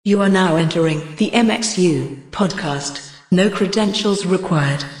You are now entering the MXU podcast. No credentials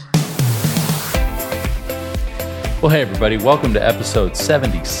required. Well, hey, everybody. Welcome to episode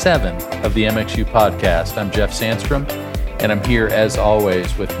 77 of the MXU podcast. I'm Jeff Sandstrom, and I'm here, as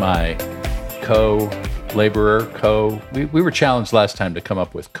always, with my co-laborer, we were challenged last time to come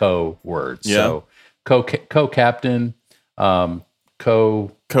up with co-words. Yeah. So, co-captain, Co-plower.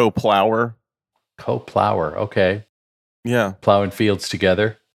 co-plower. Okay. Yeah. Plowing fields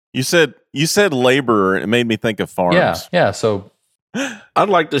together. You said laborer. It made me think of farms. Yeah. So, I'd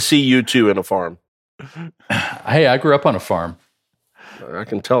like to see you two in a farm. hey, I grew up on a farm. I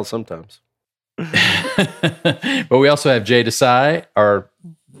can tell sometimes. But we also have Jay Desai, our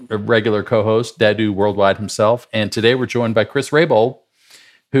regular co-host, Dadu Worldwide himself. And today we're joined by Chris Rabold,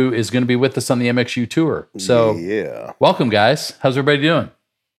 who is going to be with us on the MXU Tour. So, yeah. Welcome, guys. How's everybody doing?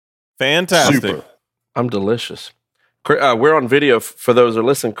 Fantastic. Super. I'm delicious. We're on video for those who are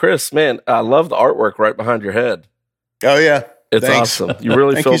listening. Chris, man, I love the artwork right behind your head. Oh yeah, It's Thanks. awesome. You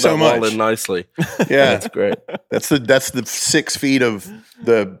really Thank filled you so that wall much. in nicely. Yeah, That's great. that's the 6 feet of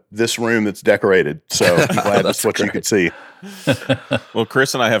this room that's decorated. So I'm glad that's what you could see. Well,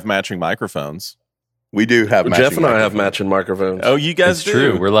 Chris and I have matching microphones. We do have. Jeff matching and I have microphones. matching microphones. Oh, you guys It's do?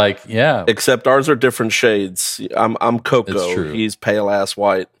 true. We're like, yeah. Except ours are different shades. I'm cocoa. It's true. He's pale ass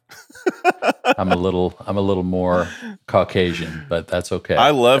white. I'm a little more Caucasian, but that's okay.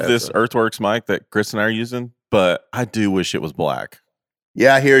 I love this Earthworks mic that Chris and I are using, but I do wish it was black.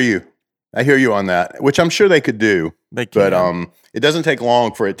 Yeah, I hear you. I hear you on that. Which I'm sure they could do, They can. but it doesn't take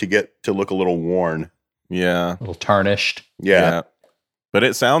long for it to get to look a little worn. Yeah. a little tarnished. Yeah, But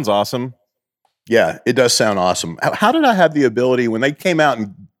it sounds awesome. yeah, it does sound awesome. How did I have the ability when they came out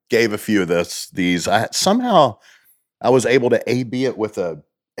and gave a few of these? I was able to A/B it with a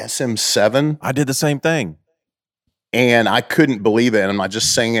SM7. I did the same thing. And I couldn't believe it. And I'm not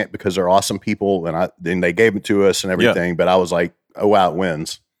just saying it because they're awesome people and then they gave it to us and everything. But I was like, oh, wow, it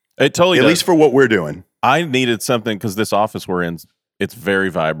wins. It totally At does. least for what we're doing. I needed something because this office we're in, it's very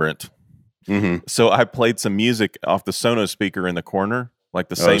vibrant. Mm-hmm. So I played some music off the Sonos speaker in the corner, like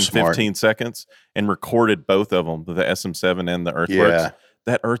the same smart. 15 seconds, and recorded both of them, the SM7 and the Earthworks. Yeah.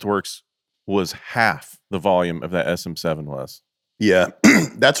 That Earthworks was half the volume of that SM7 was. Yeah.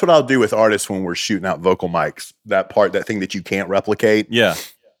 That's what I'll do with artists when we're shooting out vocal mics. That thing that you can't replicate Yeah.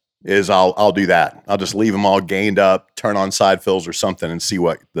 is I'll do that. I'll just leave them all gained up, turn on side fills or something and see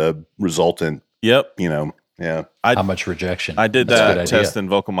what the resultant, Yep. yeah. How much rejection? I did That's a that good idea. test in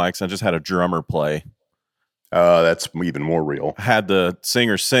vocal mics. I just had a drummer play. That's even more real. Had the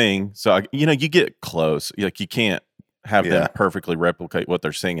singer sing. So, you get close. Like you can't have Yeah. them perfectly replicate what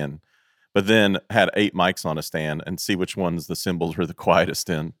they're singing. But then had 8 mics on a stand and see which ones the cymbals were the quietest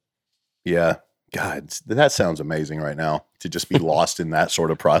in. Yeah. God, that sounds amazing right now to just be lost in that sort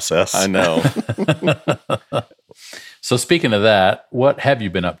of process. I know. So speaking of that, what have you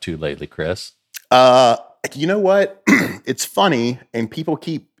been up to lately, Chris? You know what? It's funny, and people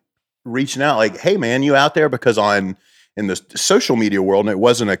keep reaching out like, hey man, you out there? Because in the social media world, and it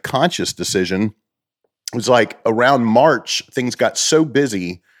wasn't a conscious decision, it was like around March, things got so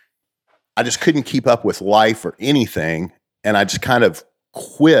busy, I just couldn't keep up with life or anything. And I just kind of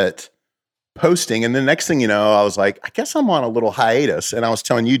quit posting. And the next thing you know, I was like, I guess I'm on a little hiatus. And I was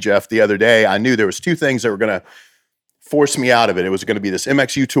telling you, Jeff, the other day, I knew there was 2 things that were going to force me out of it. It was going to be this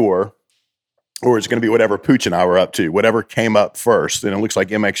MXU tour, or it's going to be whatever Pooch and I were up to, whatever came up first. And it looks like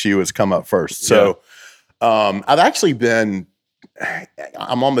MXU has come up first. So I've actually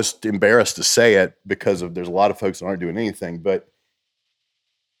I'm almost embarrassed to say it because there's a lot of folks that aren't doing anything, but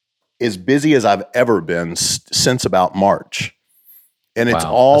as busy as I've ever been since about March. And it's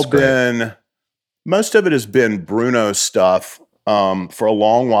Wow, all that's great. been, most of it has been Bruno stuff. For a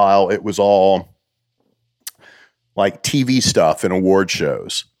long while, it was all like TV stuff and award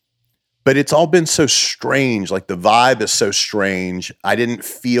shows. But it's all been so strange. Like the vibe is so strange. I didn't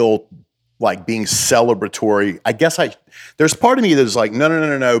feel like being celebratory. I guess there's part of me that's like,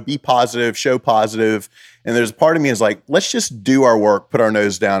 no, be positive, show positive. And there's a part of me is like, let's just do our work, put our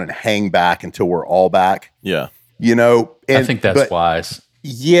nose down and hang back until we're all back. Yeah. I think that's wise.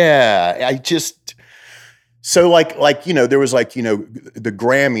 Yeah. So there was the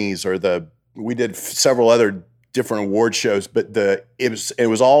Grammys we did several other different award shows, but it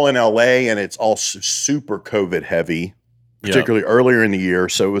was all in LA and it's all super COVID heavy, particularly earlier in the year.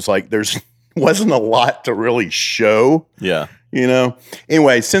 So it was like, wasn't a lot to really show. Yeah.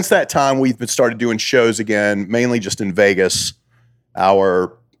 Anyway, since that time, we've started doing shows again, mainly just in Vegas,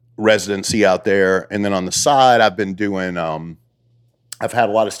 our residency out there. And then on the side, I've been doing, I've had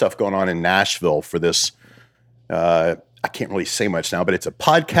a lot of stuff going on in Nashville for this I can't really say much now, but it's a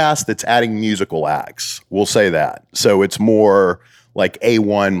podcast that's adding musical acts. We'll say that. So it's more like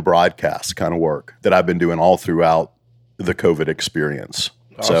A1 broadcast kind of work that I've been doing all throughout the COVID experience.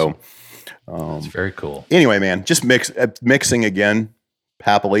 Awesome. So It's very cool. anyway, man, just mixing again,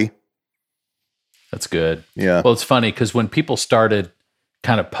 happily. That's good. Yeah. Well, it's funny because when people started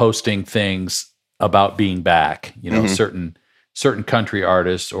kind of posting things about being back, certain country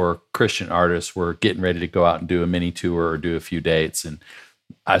artists or Christian artists were getting ready to go out and do a mini tour or do a few dates. And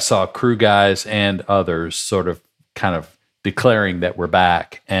I saw crew guys and others sort of kind of declaring that we're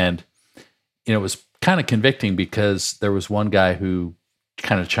back. And, it was kind of convicting because there was one guy who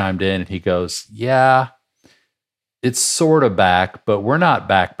kind of chimed in and he goes, yeah, it's sort of back, but we're not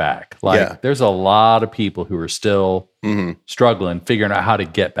back. There's a lot of people who are still struggling, figuring out how to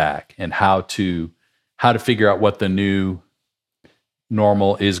get back and how to figure out what the new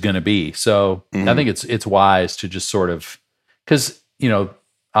normal is going to be. So I think it's wise to just sort of, because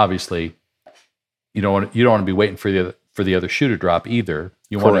obviously you don't want to be waiting for the other shoe to drop either.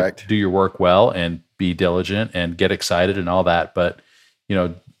 You want to do your work well and be diligent and get excited and all that, but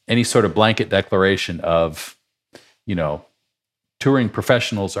any sort of blanket declaration of touring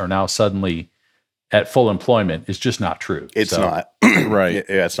professionals are now suddenly at full employment is just not true. It's not right.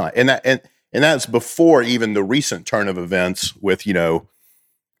 Yeah, it's not, and that's before even the recent turn of events with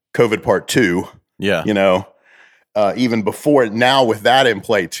COVID Part 2. Yeah. Even before now with that in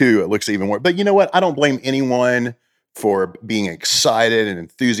play too, it looks even worse. But you know what? I don't blame anyone for being excited and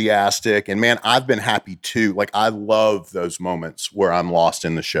enthusiastic. And man, I've been happy too. Like I love those moments where I'm lost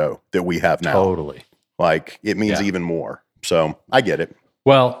in the show that we have now. Totally. Like it means even more. So I get it.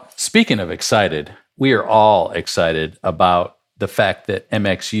 Well, speaking of excited, we are all excited about the fact that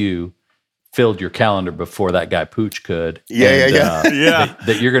MXU filled your calendar before that guy Pooch could. Yeah.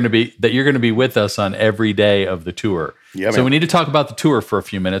 That you're going to be with us on every day of the tour. Yeah, so we need to talk about the tour for a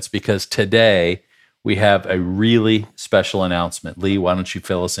few minutes because today we have a really special announcement. Lee, why don't you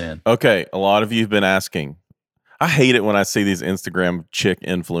fill us in? Okay, a lot of you have been asking. I hate it when I see these Instagram chick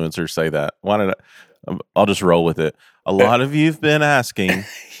influencers say that. I'll just roll with it. A lot of you've been asking,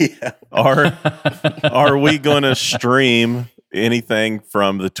 are we going to stream anything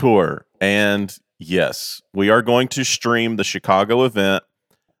from the tour? And yes, we are going to stream the Chicago event.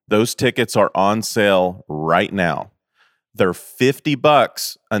 Those tickets are on sale right now. They're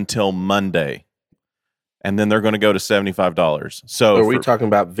 $50 until Monday. And then they're going to go to $75. So are we talking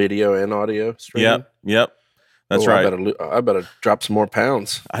about video and audio streaming? Yep. That's right. I better drop some more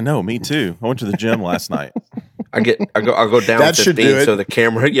pounds. I know, me too. I went to the gym last night. I'll go down That should do 15 it. so the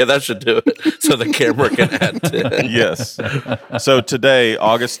camera, that should do it. So the camera can add to it. Yes. So today,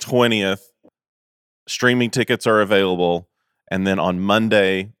 August 20th, streaming tickets are available. And then on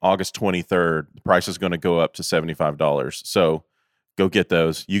Monday, August 23rd, the price is going to go up to $75. So go get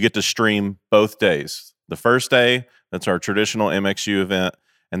those. You get to stream both days. The first day, that's our traditional MXU event.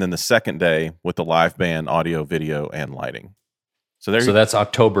 And then the second day with the live band, audio, video, and lighting. So that's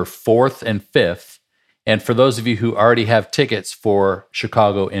October 4th and 5th. And for those of you who already have tickets for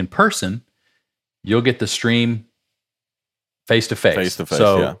Chicago in person, you'll get the stream face to face.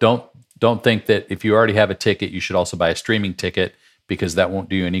 So don't think that if you already have a ticket, you should also buy a streaming ticket because that won't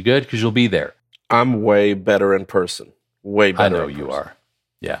do you any good because you'll be there. I'm way better in person. Way better. I know you are.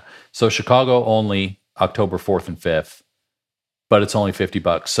 Yeah. So Chicago only October 4th and 5th, but it's only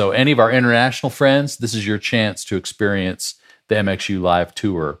 $50. So any of our international friends, this is your chance to experience the MXU live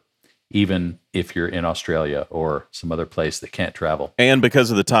tour, even if you're in Australia or some other place that can't travel. And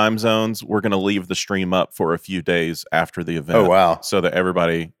because of the time zones, we're going to leave the stream up for a few days after the event. Oh, wow. So that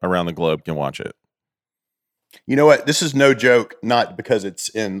everybody around the globe can watch it. You know what? This is no joke, not because it's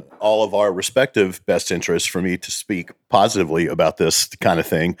in all of our respective best interests for me to speak positively about this kind of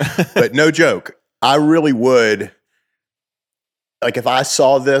thing, but no joke. I really would, like if I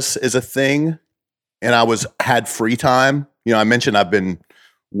saw this as a thing and I had free time, I mentioned I've been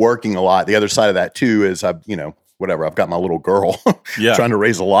working a lot. The other side of that too is I've got my little girl trying to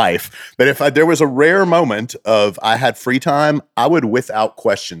raise a life. But if there was a rare moment of I had free time, I would without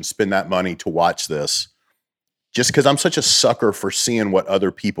question spend that money to watch this just because I'm such a sucker for seeing what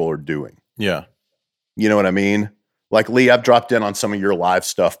other people are doing. Yeah. You know what I mean? Like Lee, I've dropped in on some of your live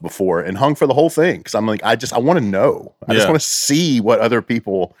stuff before and hung for the whole thing because I'm like, I want to know. I just want to see what other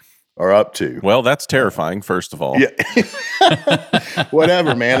people are up to. Well, that's terrifying, first of all. Yeah.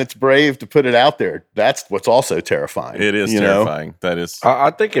 Whatever, man. It's brave to put it out there. That's what's also terrifying. It is terrifying. That is.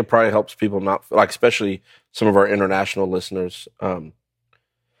 I think it probably helps people not, like, especially some of our international listeners,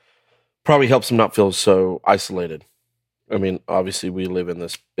 probably helps them not feel so isolated. I mean, obviously we live in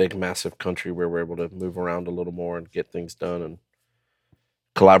this big, massive country where we're able to move around a little more and get things done and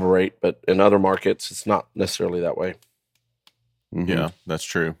collaborate. But in other markets, it's not necessarily that way. Mhm. Yeah, that's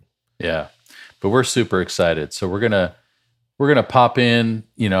true. Yeah. But we're super excited. So we're gonna pop in,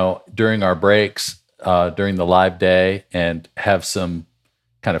 during our breaks, during the live day, and have some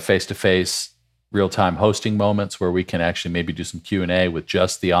kind of face-to-face real-time hosting moments where we can actually maybe do some Q&A with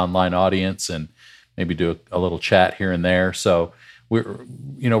just the online audience and maybe do a little chat here and there. So we're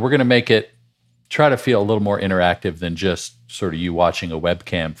going to make it try to feel a little more interactive than just sort of you watching a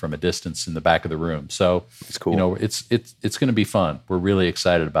webcam from a distance in the back of the room. So It's cool. it's going to be fun. We're really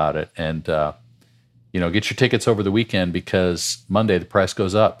excited about it. And, get your tickets over the weekend because Monday the price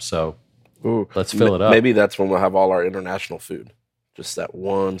goes up. So Ooh, let's fill it up. Maybe that's when we'll have all our international food. Just that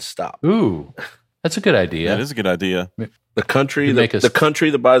one stop. Ooh, that's a good idea. That is a good idea. The country, You make us- the country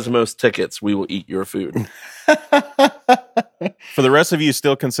that buys the most tickets, we will eat your food. For the rest of you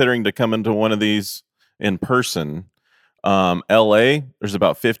still considering to come into one of these in person, LA, there's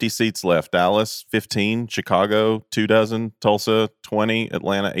about 50 seats left. Dallas, 15. Chicago, 24. Tulsa, 20.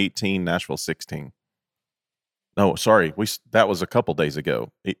 Atlanta, 18. Nashville, 16. No, sorry. That was a couple days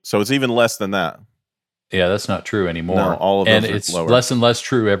ago. So it's even less than that. Yeah, that's not true anymore. No, all of and those are it's lower. less and less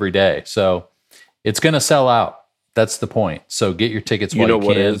true every day. So it's going to sell out. That's the point. So get your tickets You while know you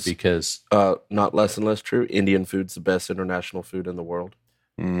what can is? because Not less and less true. Indian food's the best international food in the world.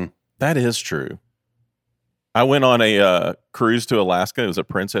 Mm. That is true. I went on a cruise to Alaska. It was a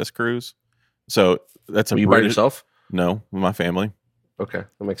princess cruise. So that's a Were you by British. yourself? No, with my family. Okay,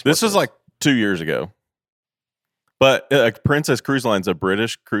 that makes more This was sense. like 2 years ago. But Princess Cruise Line's a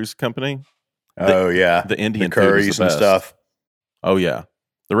British cruise company. Oh yeah, The Indian the food curries was the and best. stuff. Oh yeah,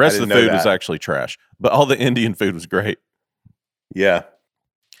 the rest of didn't the know food was that. actually trash, but all the Indian food was great. Yeah,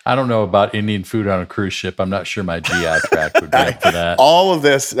 I don't know about Indian food on a cruise ship. I'm not sure my GI tract would be up for that. all of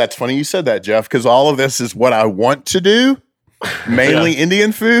this. That's funny you said that, Jeff, because all of this is what I want to do. Mainly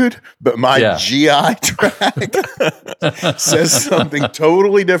Indian food, but my Yeah. GI tract says something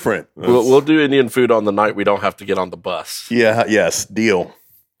totally different. We'll do Indian food on the night we don't have to get on the bus. Yeah, yes, deal.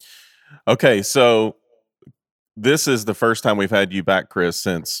 Okay, so this is the first time we've had you back, Chris,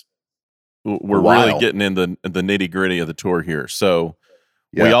 since we're really Wow. getting in the nitty gritty of the tour here. So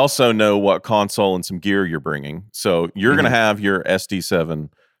Yeah. we also know what console and some gear you're bringing. So you're going to have your SD7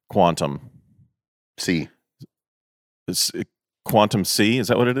 Quantum. See, It's Quantum C, is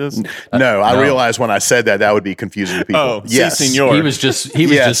that what it is? no, I no. realized when I said that would be confusing to people. Oh, yes, si, senor. He was just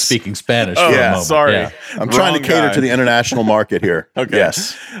Yes. speaking Spanish Oh, for a yeah, moment. sorry. Yeah. I'm trying to Wrong cater guy. to the international market here. Okay.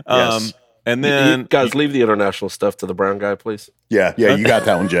 Yes. Yes. And You then guys, leave the international stuff to the brown guy, please. Yeah, you got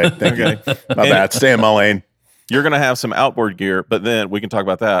that one, Jay. Thank you. Okay. My bad. Stay in my lane. you're going to have some outboard gear, but then we can talk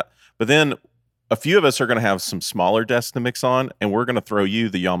about that. But then a few of us are going to have some smaller desks to mix on, and we're going to throw you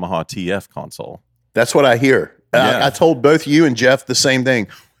the Yamaha TF console. That's what I hear. Yeah. I told both you and Jeff the same thing.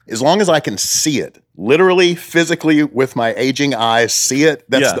 As long as I can see it, literally, physically, with my aging eyes, see it,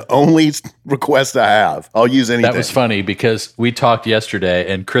 that's Yeah. the only request I have. I'll use anything. That was funny because we talked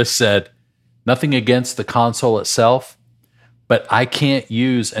yesterday and Chris said, nothing against the console itself, but I can't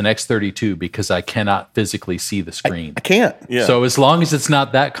use an X32 because I cannot physically see the screen. I can't. Yeah. So as long as it's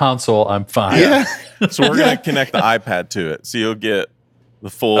not that console, I'm fine. Yeah. So we're going to connect the iPad to it. So you'll get the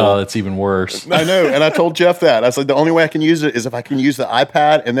full. Oh, that's even worse. I know. And I told Jeff that. I was like, the only way I can use it is if I can use the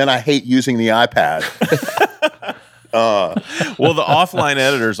iPad, and then I hate using the iPad. Well, the offline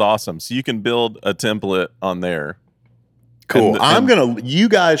editor is awesome. So you can build a template on there. Cool. And- you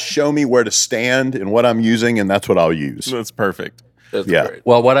guys show me where to stand and what I'm using, and that's what I'll use. That's perfect. That's Yeah. great.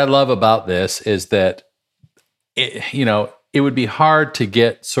 Well, what I love about this is that it would be hard to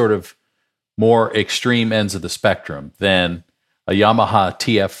get sort of more extreme ends of the spectrum than a Yamaha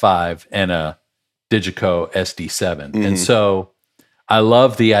TF5 and a Digico SD7. And so I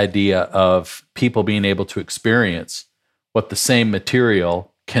love the idea of people being able to experience what the same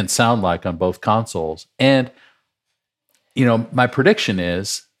material can sound like on both consoles. And, my prediction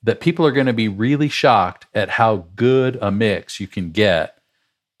is that people are going to be really shocked at how good a mix you can get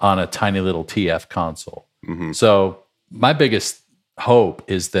on a tiny little TF console. So my biggest hope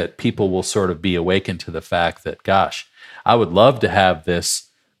is that people will sort of be awakened to the fact that, gosh, I would love to have this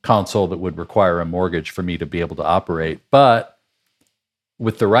console that would require a mortgage for me to be able to operate. But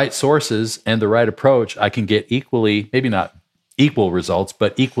with the right sources and the right approach, I can get equally, maybe not equal results,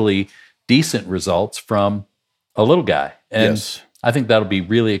 but equally decent results from a little guy. And Yes. I think that'll be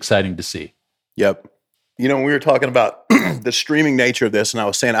really exciting to see. Yep. When we were talking about the streaming nature of this, and I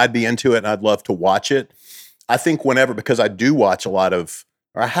was saying I'd be into it and I'd love to watch it. I think because I do watch a lot of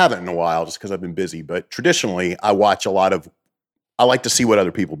or I haven't in a while just because I've been busy, but traditionally I watch I like to see what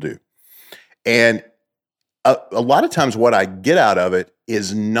other people do. And a lot of times what I get out of it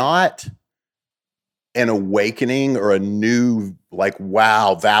is not an awakening or a new, like,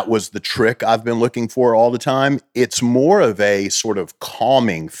 wow, that was the trick I've been looking for all the time. It's more of a sort of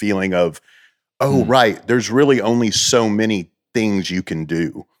calming feeling of, oh, right, there's really only so many things you can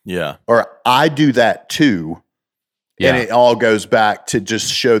do. Yeah. Or I do that too. Yeah. And it all goes back to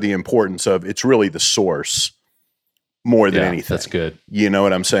just show the importance of it's really the source more than anything. That's good. You know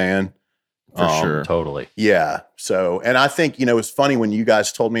what I'm saying? For sure. Totally. Yeah. So, and I think, it's funny when you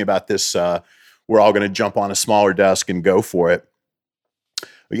guys told me about this, we're all going to jump on a smaller desk and go for it.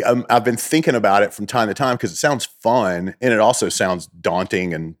 I've been thinking about it from time to time because it sounds fun and it also sounds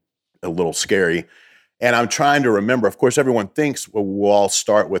daunting and a little scary. And I'm trying to remember, of course, everyone thinks, well, we'll all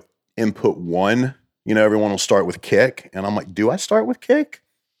start with input 1. Everyone will start with kick. And I'm like, do I start with kick?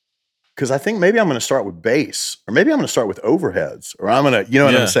 Because I think maybe I'm going to start with bass, or maybe I'm going to start with overheads, or I'm going to,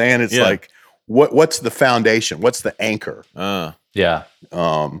 what I'm saying? It's like, what's the foundation? What's the anchor? Yeah.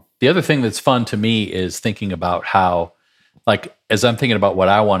 The other thing that's fun to me is thinking about how, like, as I'm thinking about what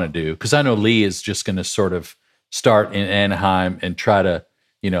I want to do, because I know Lee is just going to sort of start in Anaheim and try to,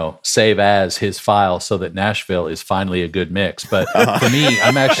 save as his file so that Nashville is finally a good mix. But for me,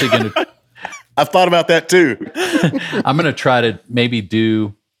 I'm actually going to... I've thought about that too. I'm going to try to maybe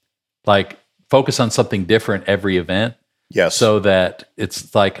do, like, focus on something different every event. Yes. So that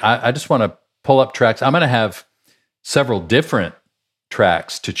it's like, I just want to pull up tracks. I'm going to have several different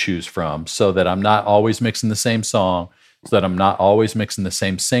tracks to choose from so that I'm not always mixing the same song, so that I'm not always mixing the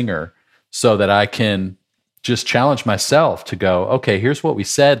same singer, so that I can just challenge myself to go, okay, here's what we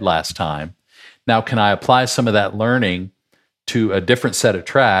said last time. Now, can I apply some of that learning to a different set of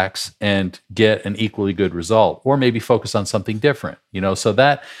tracks and get an equally good result, or maybe focus on something different, So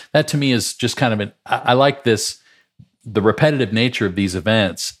that to me is just kind of I like this. The repetitive nature of these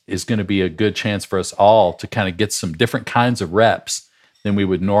events is going to be a good chance for us all to kind of get some different kinds of reps than we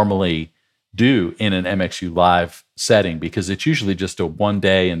would normally do in an MXU live setting, because it's usually just a one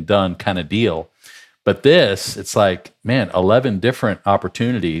day and done kind of deal. But this, it's like, man, 11 different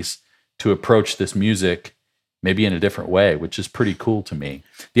opportunities to approach this music maybe in a different way, which is pretty cool to me.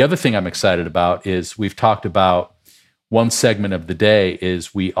 The other thing I'm excited about is we've talked about one segment of the day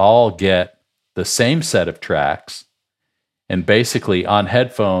is we all get the same set of tracks and basically on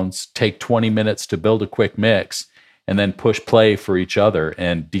headphones take 20 minutes to build a quick mix and then push play for each other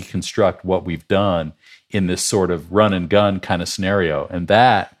and deconstruct what we've done in this sort of run and gun kind of scenario. And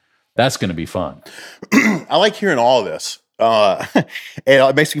that's going to be fun. I like hearing all of this. And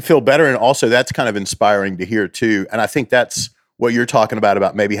it makes me feel better. And also that's kind of inspiring to hear too. And I think that's what you're talking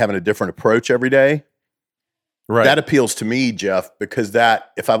about maybe having a different approach every day. Right. That appeals to me, Jeff, because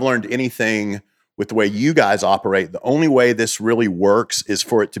if I've learned anything with the way you guys operate, the only way this really works is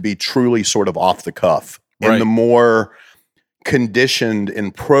for it to be truly sort of off the cuff. Right. And the more conditioned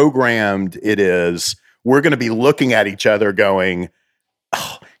and programmed it is, we're going to be looking at each other going,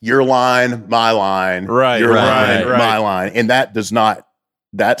 oh, your line, my line, right, your line, my line. And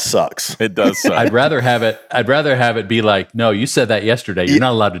that sucks. It does suck. I'd rather have it be like, no, you said that yesterday. You're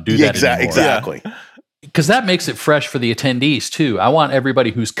not allowed to do that anymore. Exactly. Because that makes it fresh for the attendees too. I want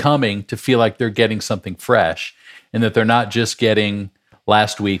everybody who's coming to feel like they're getting something fresh and that they're not just getting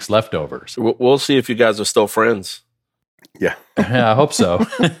last week's leftovers. We'll see if you guys are still friends. Yeah. I hope so.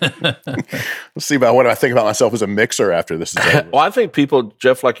 Let's see about what I think about myself as a mixer after this is over. Well, I think people,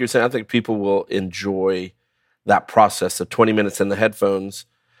 Jeff, like you're saying, I think people will enjoy that process of 20 minutes in the headphones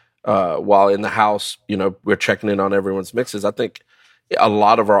while in the house, we're checking in on everyone's mixes. I think a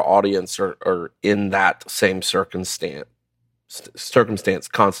lot of our audience are in that same circumstance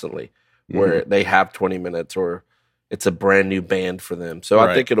constantly, where they have 20 minutes or it's a brand new band for them. So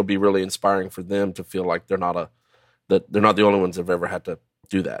I think it'll be really inspiring for them to feel like they're not the only ones that have ever had to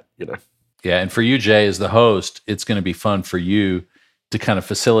do that, Yeah, and for you, Jay, as the host, it's going to be fun for you to kind of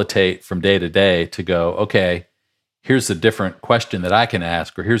facilitate from day to day to go, okay, here's a different question that I can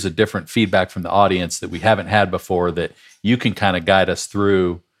ask, or here's a different feedback from the audience that we haven't had before that you can kind of guide us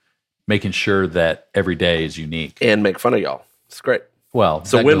through, making sure that every day is unique. And make fun of y'all. It's great. Well,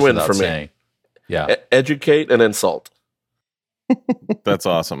 it's a win-win for me. Saying. Yeah. Educate and insult. That's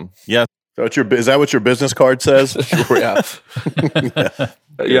awesome. Yeah. So is that what your business card says? Sure, yeah.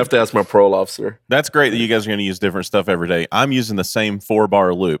 You have to ask my parole officer. That's great that you guys are going to use different stuff every day. I'm using the same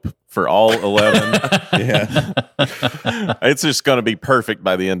 4-bar loop for all 11. Yeah. It's just going to be perfect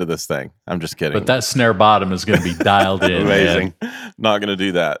by the end of this thing. I'm just kidding. But that snare bottom is going to be dialed in. Amazing. Not going to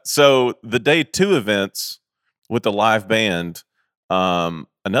do that. So the day 2 events with the live band,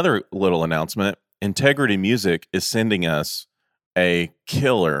 Another little announcement: Integrity Music is sending us a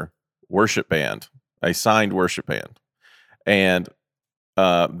killer worship band, a signed worship band, and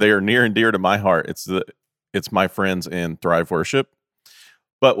they are near and dear to my heart. It's my friends in Thrive Worship.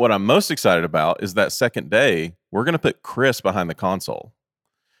 But what I'm most excited about is that second day, we're going to put Chris behind the console.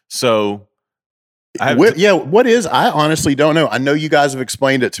 So, what is? I honestly don't know. I know you guys have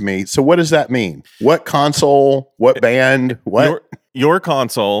explained it to me. So, what does that mean? What console? What band? What your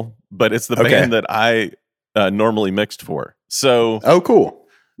console? But it's the band that I normally mixed for. So, cool.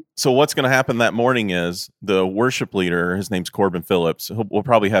 So, what's going to happen that morning is the worship leader. His name's Corbin Phillips. We'll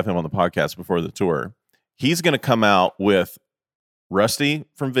probably have him on the podcast before the tour. He's going to come out with Rusty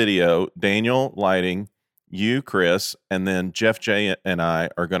from video, Daniel lighting, you, Chris, and then Jeff J and I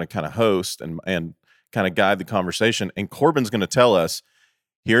are going to kind of host and kind of guide the conversation. And Corbin's going to tell us,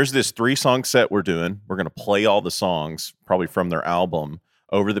 here's this 3-song set we're doing. We're going to play all the songs, probably from their album,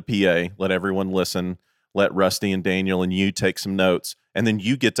 over the PA. Let everyone listen. Let Rusty and Daniel and you take some notes. And then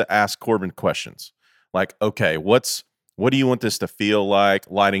you get to ask Corbin questions. Like, okay, what do you want this to feel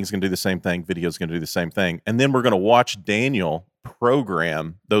like? Lighting's going to do the same thing. Video's going to do the same thing. And then we're going to watch Daniel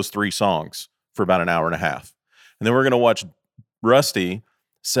program those 3 songs for about an hour and a half. And then we're going to watch Rusty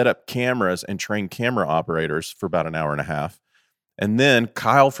set up cameras and train camera operators for about an hour and a half. And then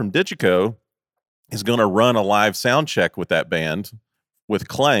Kyle from Digico is going to run a live sound check with that band with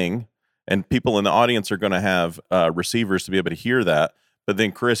Clang, and people in the audience are going to have receivers to be able to hear that. But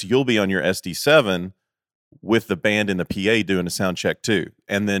then, Chris, you'll be on your SD7 with the band in the PA doing a sound check too.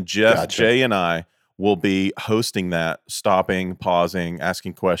 And then Jeff, Jay, and I will be hosting that, stopping, pausing,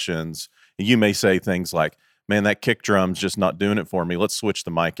 asking questions. And you may say things like, man, that kick drum's just not doing it for me. Let's switch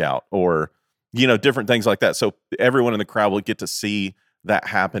the mic out, or, different things like that. So everyone in the crowd will get to see that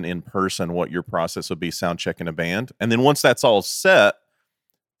happen in person, what your process would be sound checking a band. And then once that's all set,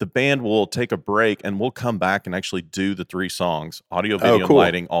 the band will take a break and we'll come back and actually do the 3 songs, audio, video, and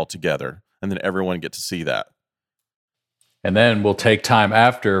lighting all together. And then everyone get to see that. And then we'll take time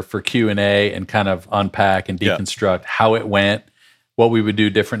after for Q&A and kind of unpack and deconstruct how it went, what we would do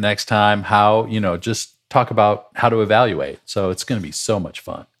different next time, how, just talk about how to evaluate. So it's going to be so much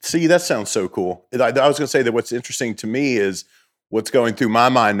fun. See, that sounds so cool. I was going to say that what's interesting to me is what's going through my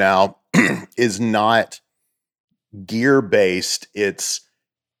mind now is not gear-based. It's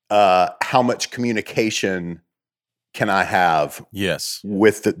how much communication can I have? Yes.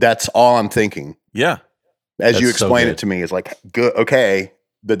 That's all I'm thinking. Yeah. As you explain it to me, is like, good, okay,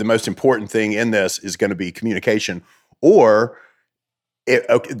 but the most important thing in this is going to be communication, or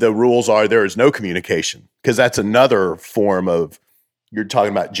the rules are there is no communication, because that's another form of, you're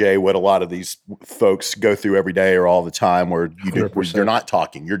talking about, Jay, what a lot of these folks go through every day or all the time, where you're not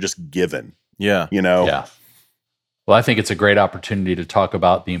talking, you're just given. Yeah. Yeah. Well, I think it's a great opportunity to talk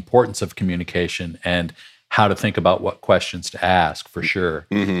about the importance of communication and how to think about what questions to ask, for sure.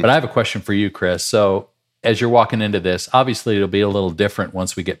 Mm-hmm. But I have a question for you, Chris. So as you're walking into this, obviously it'll be a little different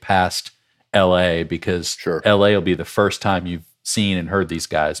once we get past LA, because LA will be the first time you've seen and heard these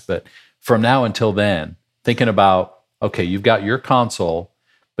guys. But from now until then, thinking about, okay, you've got your console,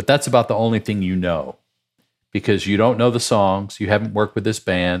 but that's about the only thing you know, because you don't know the songs, you haven't worked with this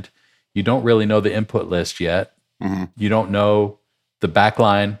band, you don't really know the input list yet, you don't know the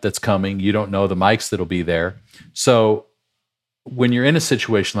backline that's coming, you don't know the mics that'll be there. So when you're in a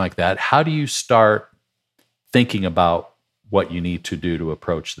situation like that, how do you start thinking about what you need to do to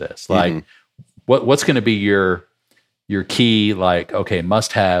approach this? Like, what's going to be your key, like, okay,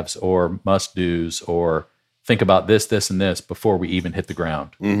 must-haves or must-dos, or think about this, this, and this before we even hit the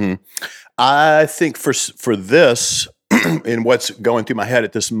ground? I think for this, and what's going through my head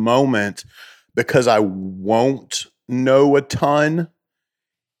at this moment, because I won't know a ton,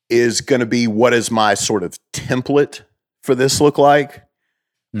 is going to be, what is my sort of template for this look like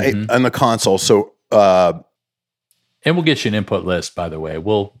on the console? So, and we'll get you an input list, by the way.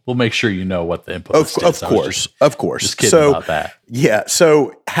 We'll make sure you know what the input list is. Of course. Just kidding about that. Yeah.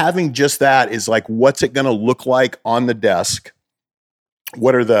 So having just that is like, what's it going to look like on the desk?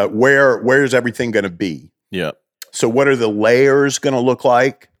 What are where's everything going to be? Yeah. So what are the layers going to look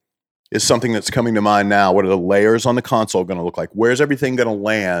like? Is something that's coming to mind now. What are the layers on the console going to look like? Where's everything going to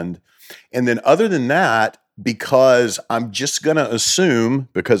land? And then other than that, because I'm just going to assume,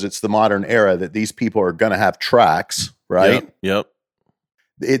 because it's the modern era, that these people are going to have tracks, right? Yep.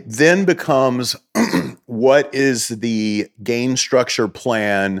 It then becomes, what is the gain structure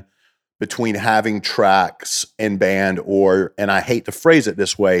plan between having tracks and band, and I hate to phrase it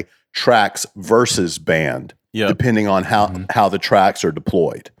this way, tracks versus band, depending on how the tracks are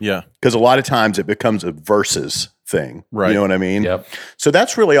deployed. Yeah. Because a lot of times it becomes a versus thing. Right. You know what I mean? Yep. So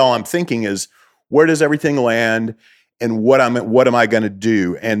that's really all I'm thinking is, where does everything land, and what am I going to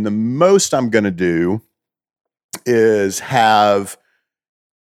do? And the most I'm going to do is have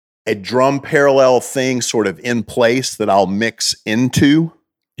a drum parallel thing sort of in place that I'll mix into.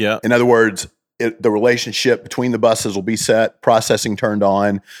 Yeah. In other words, the relationship between the buses will be set, processing turned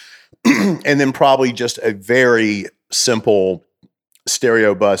on, and then probably just a very simple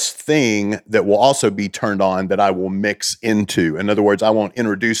stereo bus thing that will also be turned on that I will mix into. In other words, I won't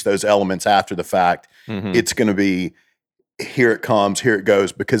introduce those elements after the fact. Mhm. It's going to be, here it comes, here it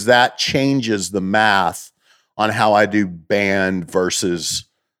goes, because that changes the math on how I do band versus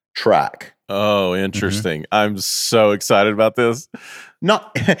track. Oh, interesting. I'm so excited about this.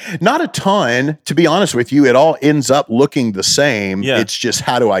 Not a ton, to be honest with you. It all ends up looking the same. Yeah. It's just,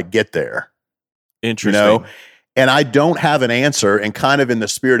 how do I get there? Interesting. You know? And I don't have an answer. And kind of in the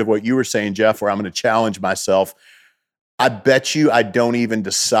spirit of what you were saying, Jeff, where I'm going to challenge myself, I bet you I don't even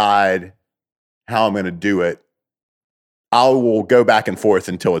decide how I'm going to do it. I will go back and forth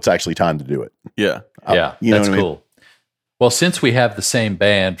until it's actually time to do it. Yeah. Yeah, you know that's what I mean? cool. Well, since we have the same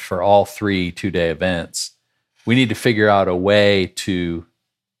band for all 3 2-day events, we need to figure out a way to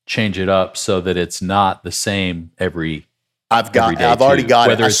change it up so that it's not the same every I've day already too. got it.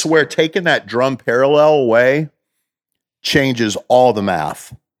 Whether I it's- swear, taking that drum parallel away changes all the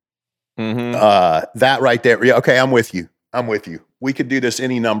math. Mhm. That right there. Yeah, okay, I'm with you. We could do this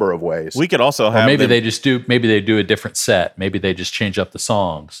any number of ways. We could also Or have maybe them- they do a different set. Maybe they just change up the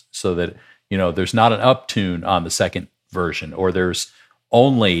songs so that, there's not an up tune on the second version, or there's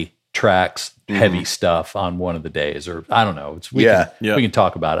only tracks, heavy stuff on one of the days, or I don't know. We can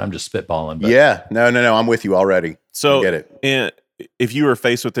talk about it. I'm just spitballing. But Yeah. No. I'm with you already. So I get it. And if you were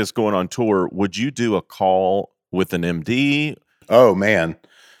faced with this going on tour, would you do a call with an MD? Oh man.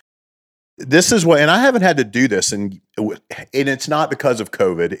 This is what, and I haven't had to do this, and it's not because of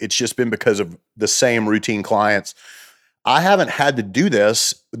COVID. It's just been because of the same routine clients. I haven't had to do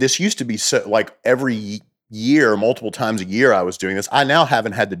this. This used to be so, like every year, multiple times a year, I was doing this. I now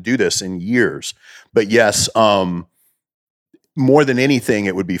haven't had to do this in years. But yes, more than anything,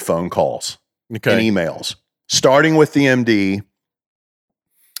 it would be phone calls and emails, starting with the MD,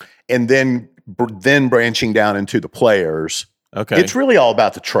 and then branching down into the players. Okay. It's really all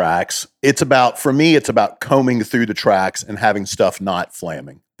about the tracks. For me, it's about combing through the tracks and having stuff not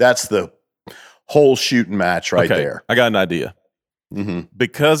flamming. That's the whole shooting match right there. I got an idea. Mm-hmm.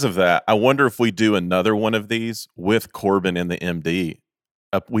 Because of that, I wonder if we do another one of these with Corbin and the MD.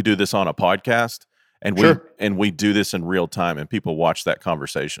 We do this on a podcast, and we do this in real time, and people watch that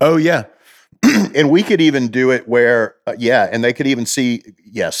conversation. Oh yeah, and we could even do it where and they could even see.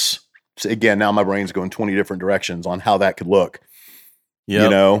 Yes, so again, now my brain's going 20 different directions on how that could look. Yep. You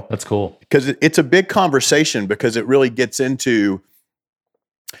know, that's cool because it's a big conversation, because it really gets into,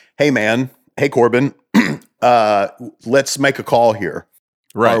 hey man, hey Corbin, let's make a call here.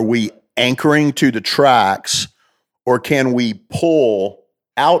 Right. Are we anchoring to the tracks, or can we pull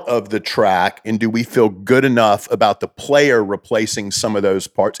out of the track, and do we feel good enough about the player replacing some of those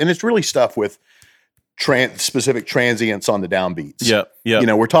parts? And it's really stuff with specific transients on the downbeats. Yep.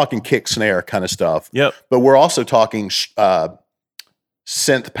 We're talking kick snare kind of stuff. Yep. But we're also talking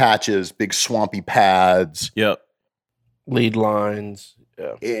synth patches, big swampy pads. Yep. Lead lines.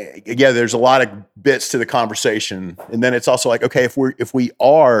 Yeah, there's a lot of bits to the conversation. And then it's also like, okay, if we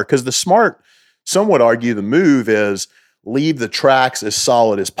are, because some would argue the move is leave the tracks as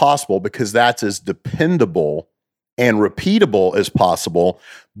solid as possible, because that's as dependable and repeatable as possible.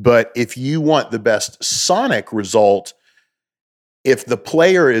 But if you want the best sonic result, if the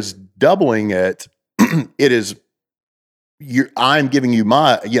player is doubling it, I'm giving you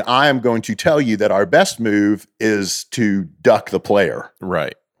I am going to tell you that our best move is to duck the player.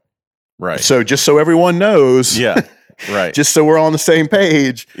 Right. So just so everyone knows, Yeah. Right. just so we're on the same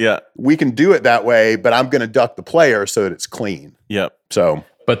page, Yeah. we can do it that way, but I'm going to duck the player so that it's clean. Yep. So,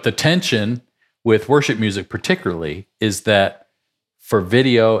 But the tension with worship music particularly is that for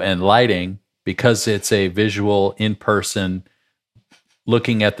video and lighting, because it's a visual, in-person,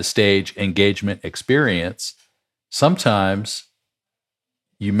 looking at the stage engagement experience, sometimes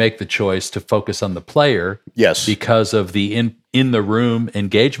you make the choice to focus on the player yes. because of the in the room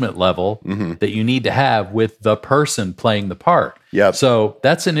engagement level that you need to have with the person playing the part. Yep. So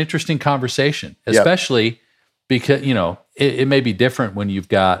that's an interesting conversation, especially because, it may be different when you've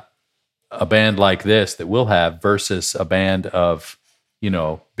got a band like this that we'll have versus a band of,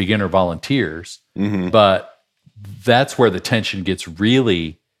 beginner volunteers. But that's where the tension gets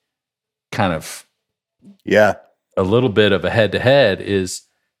really kind of Yeah. a little bit of a head-to-head is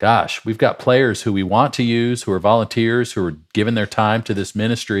gosh, we've got players who we want to use, who are volunteers, who are giving their time to this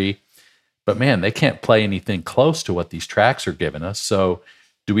ministry, but man, they can't play anything close to what these tracks are giving us. So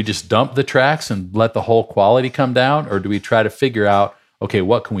do we just dump the tracks and let the whole quality come down? Or do we try to figure out, okay,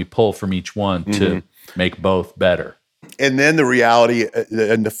 what can we pull from each one to make both better? And then the reality,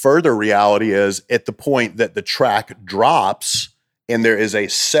 and the further reality is at the point that the track drops and there is a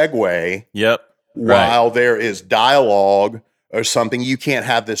segue while there is dialogue or something, you can't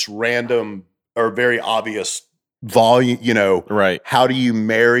have this random or very obvious volume, How do you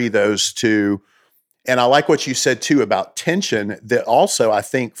marry those two? And I like what you said too about tension, that also I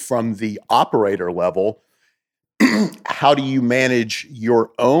think from the operator level, how do you manage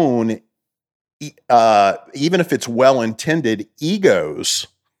your own, even if it's well-intended, egos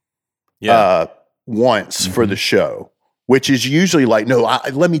once for the show, which is usually like, no,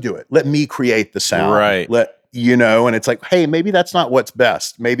 let me do it. Let me create the sound. Right. And it's like, hey, maybe that's not what's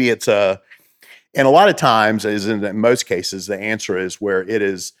best. Maybe it's and a lot of times, as in most cases, the answer is where it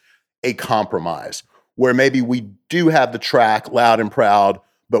is a compromise, where maybe we do have the track loud and proud,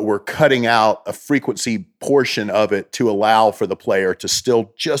 but we're cutting out a frequency portion of it to allow for the player to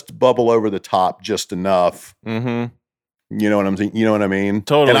still just bubble over the top just enough. Mm-hmm. You know what I'm saying? You know what I mean?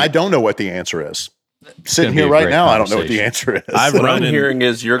 Totally. And I don't know what the answer is. Sitting here right now, I don't know what the answer is. What I'm hearing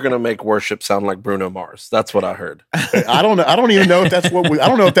is you're going to make worship sound like Bruno Mars. That's what I heard. I don't know. I don't even know if that's what I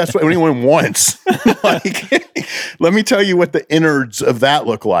don't know if that's what anyone wants. Let me tell you what the innards of that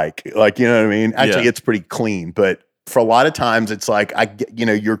look like. You know what I mean? Actually, it's pretty clean, but for a lot of times it's like,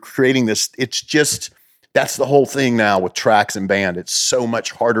 you're creating this, it's just, that's the whole thing now with tracks and band. It's so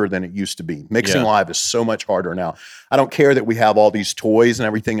much harder than it used to be. Mixing live is so much harder now. I don't care that we have all these toys and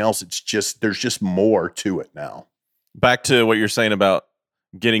everything else. It's just, there's just more to it now. Back to what you're saying about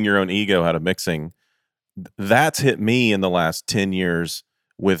getting your own ego out of mixing. That's hit me in the last 10 years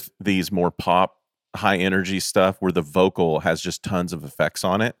with these more pop, high energy stuff where the vocal has just tons of effects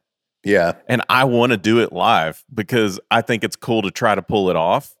on it. Yeah. And I want to do it live because I think it's cool to try to pull it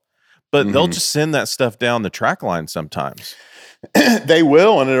off. But they'll just send that stuff down the track line sometimes. They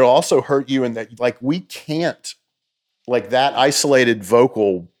will, and it'll also hurt you in that, we can't, that isolated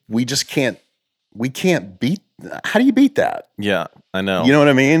vocal, we can't beat, how do you beat that? Yeah, I know. You know what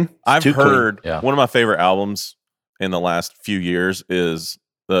I mean? I've heard one of my favorite albums in the last few years is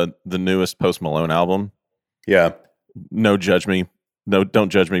the newest Post Malone album. Yeah. No judge me. No, don't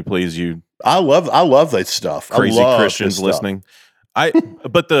judge me, please. I love that stuff. Crazy Christians listening.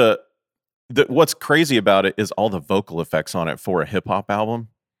 But what's crazy about it is all the vocal effects on it for a hip hop album.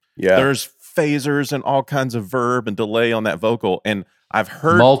 Yeah. There's phasers and all kinds of verb and delay on that vocal. And I've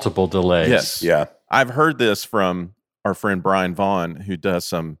heard multiple delays. Yes. Yeah. I've heard this from our friend Brian Vaughn, who does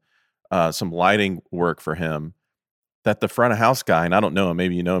some lighting work for him, that the front of house guy, and I don't know him,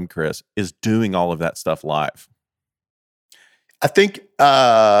 maybe you know him, Chris, is doing all of that stuff live. I think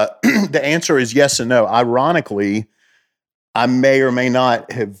the answer is yes and no. Ironically, I may or may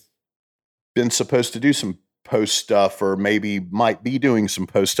not have been supposed to do some post stuff, or maybe might be doing some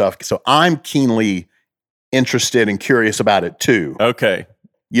post stuff. So I'm keenly interested and curious about it too. Okay.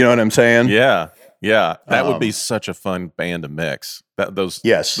 You know what I'm saying? Yeah. Yeah. That would be such a fun band to mix. The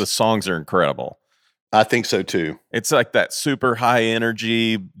songs are incredible. I think so too. It's like that super high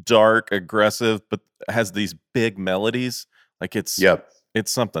energy, dark, aggressive, but has these big melodies. Like it's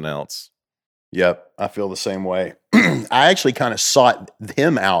something else. Yep. I feel the same way. I actually kind of sought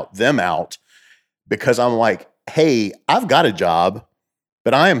them out because I'm like, hey, I've got a job,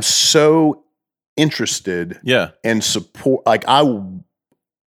 but I am so interested in support. Like I want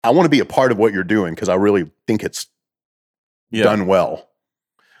to be a part of what you're doing because I really think it's done well.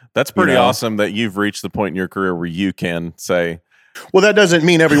 That's pretty awesome that you've reached the point in your career where you can say, well, that doesn't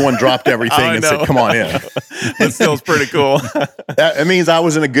mean everyone dropped everything and said, come on in. That still pretty cool. It means I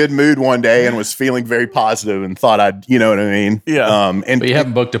was in a good mood one day and was feeling very positive and thought I'd, you know what I mean? Yeah. But you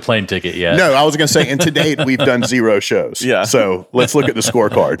haven't booked a plane ticket yet. No, I was going to say, and to date, we've done 0 shows. Yeah. So let's look at the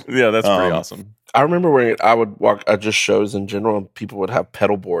scorecard. Yeah, that's pretty awesome. I remember when I would walk at just shows in general and people would have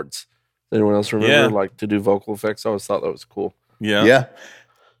pedal boards. Anyone else remember to do vocal effects? I always thought that was cool. Yeah. Yeah.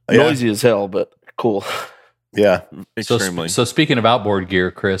 Noisy as hell, but cool. Yeah. Extremely. So speaking of outboard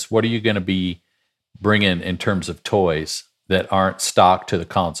gear, Chris, what are you going to be bringing in terms of toys that aren't stock to the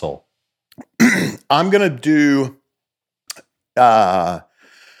console? I'm going to do, I'm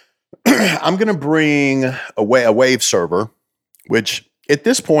going to bring a Wave server, which at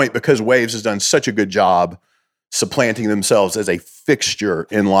this point, because Waves has done such a good job supplanting themselves as a fixture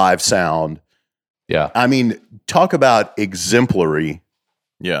in live sound. Yeah. I mean, talk about exemplary.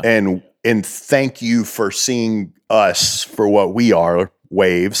 Yeah. And thank you for seeing us for what we are,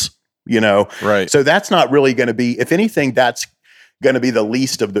 waves, Right. So that's not really going to be, if anything, that's going to be the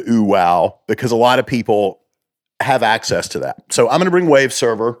least of the ooh wow, because a lot of people have access to that. So I'm going to bring Wave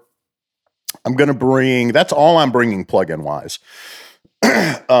Server. That's all I'm bringing plugin wise,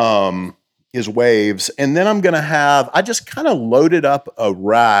 is Waves. And then I just kind of loaded up a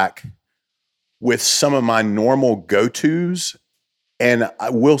rack with some of my normal go-tos, and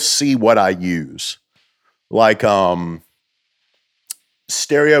we'll see what I use. Like,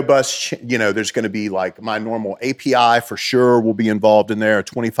 stereo bus, there's going to be like my normal API for sure will be involved in there,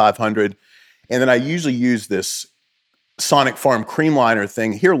 2500. And then I usually use this Sonic Farm Creamliner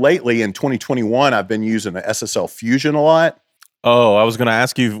thing. Here lately in 2021, I've been using the SSL Fusion a lot. Oh, I was going to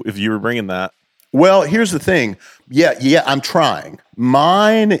ask you if you were bringing that. Well, here's the thing. Yeah, I'm trying.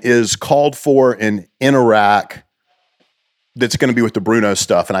 Mine is called for in a rack that's going to be with the Bruno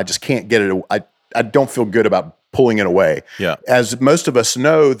stuff, and I just can't get it. I don't feel good about pulling it away. Yeah. As most of us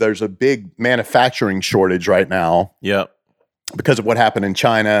know, there's a big manufacturing shortage right now. Yeah. Because of what happened in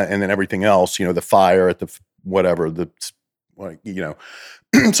China and then everything else, the fire at the whatever,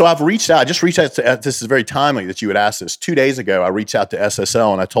 So I just reached out to, this is very timely that you would ask this. 2 days ago, I reached out to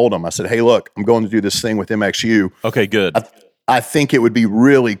SSL and I told them, I said, hey, look, I'm going to do this thing with MXU. Okay, good. I think it would be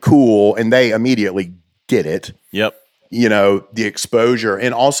really cool. And they immediately get it. Yep. The exposure.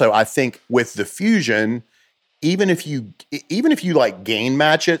 And also I think with the Fusion, even if you like gain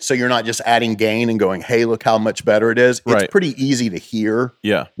match it, so you're not just adding gain and going, hey, look how much better it is. Right. It's pretty easy to hear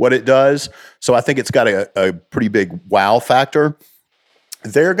what it does. So I think it's got a pretty big wow factor.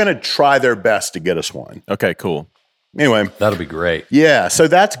 They're going to try their best to get us one. Okay, cool. Anyway. That'll be great. Yeah. So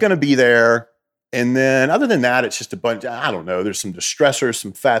that's going to be there. And then other than that, it's just a bunch, I don't know. There's some distressors,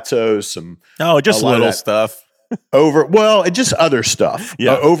 some Fatzos, some. Oh, just little stuff. Just other stuff.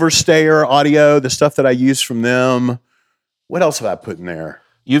 Yeah. Overstayer audio, the stuff that I use from them. What else have I put in there?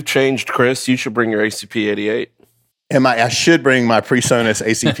 You've changed, Chris. You should bring your ACP88. I should bring my PreSonus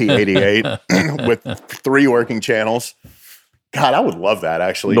ACP88 with 3 working channels. God, I would love that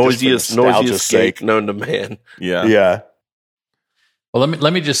actually. Noisiest cake known to man. Yeah. Yeah. Well,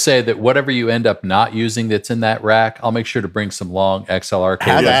 let me just say that whatever you end up not using that's in that rack, I'll make sure to bring some long XLR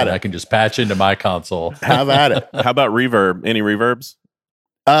cables and I can just patch into my console. Have at it. How about reverb? Any reverbs?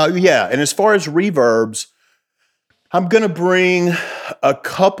 Yeah. And as far as reverbs, I'm going to bring a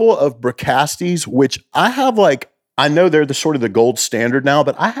couple of Bricastis, which I have I know they're the sort of the gold standard now,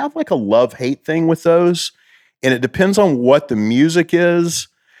 but I have a love-hate thing with those. And it depends on what the music is.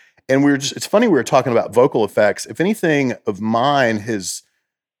 And it's funny, we were talking about vocal effects. If anything of mine has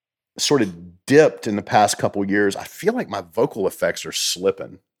sort of dipped in the past couple years, I feel like my vocal effects are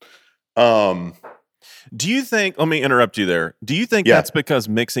slipping. Do you think, let me interrupt you there. Do you think that's because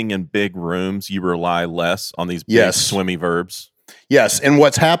mixing in big rooms, you rely less on these big swimmy verbs? Yes. And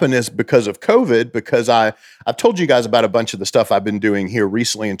what's happened is because of COVID, because I've told you guys about a bunch of the stuff I've been doing here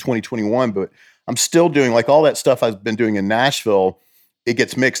recently in 2021, but I'm still doing all that stuff I've been doing in Nashville. It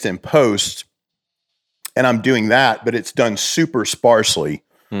gets mixed in post and I'm doing that, but it's done super sparsely.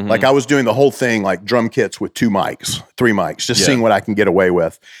 Mm-hmm. I was doing the whole thing, drum kits with 2 mics, 3 mics, just seeing what I can get away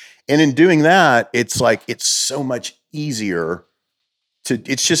with. And in doing that, it's so much easier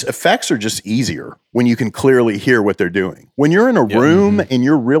it's just effects are just easier when you can clearly hear what they're doing. When you're in a room and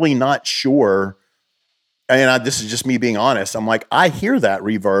you're really not sure, and this is just me being honest, I'm I hear that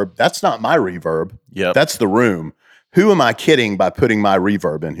reverb. That's not my reverb. Yep. That's the room. Who am I kidding by putting my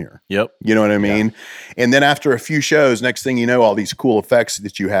reverb in here? Yep. You know what I mean? Yeah. And then after a few shows, next thing you know, all these cool effects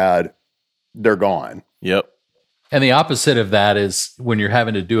that you had, they're gone. Yep. And the opposite of that is when you're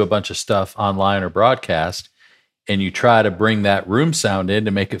having to do a bunch of stuff online or broadcast and you try to bring that room sound in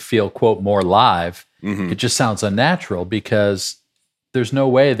to make it feel, quote, more live, it just sounds unnatural because there's no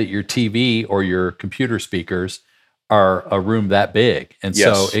way that your TV or your computer speakers are a room that big. And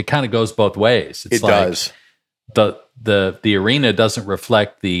so it kind of goes both ways. It's does. The arena doesn't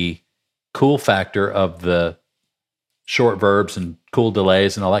reflect the cool factor of the short verbs and cool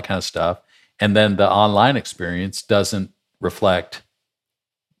delays and all that kind of stuff. And then the online experience doesn't reflect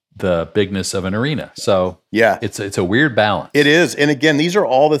the bigness of an arena. So it's a weird balance. It is. And again, these are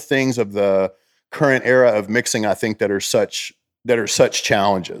all the things of the current era of mixing, I think, that are such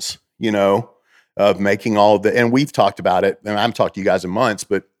challenges, of making all of the, and we've talked about it, and I've talked to you guys in months,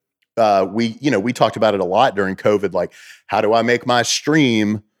 but we talked about it a lot during COVID, how do I make my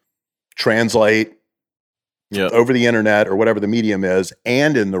stream translate over the internet or whatever the medium is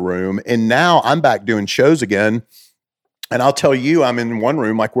and in the room. And now I'm back doing shows again. And I'll tell you, I'm in one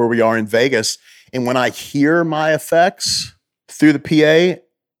room where we are in Vegas. And when I hear my effects through the PA,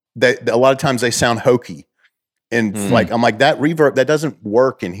 a lot of times they sound hokey. And like, I'm like, that reverb, that doesn't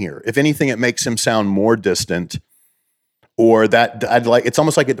work in here. If anything, it makes him sound more distant, or that I'd like, it's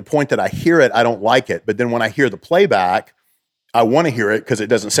almost like at the point that I hear it, I don't like it. But then when I hear the playback, I want to hear it because it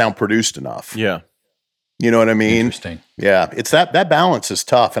doesn't sound produced enough. Yeah. You know what I mean? Interesting. Yeah. It's that balance is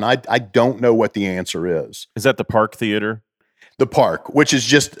tough. And I don't know what the answer is. Is that the Park Theater? The Park, which is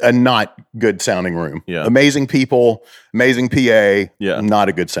just a not good sounding room. Yeah. Amazing people, amazing PA. Yeah. Not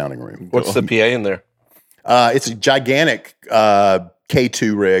a good sounding room. What's the PA in there? It's a gigantic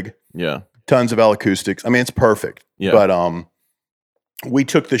K2 rig. Yeah. Tons of L acoustics. I mean, it's perfect. Yeah. But we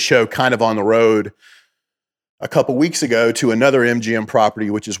took the show kind of on the road a couple weeks ago to another MGM property,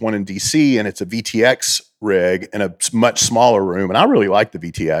 which is one in DC, and it's a VTX rig in a much smaller room. And I really like the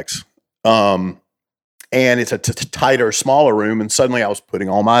VTX. And it's a tighter, smaller room. And suddenly I was putting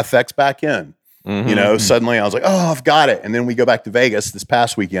all my effects back in. Mm-hmm. You know, suddenly I was like, oh, I've got it. And then we go back to Vegas this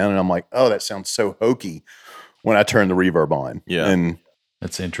past weekend, and I'm like, oh, that sounds so hokey when I turn the reverb on. Yeah. And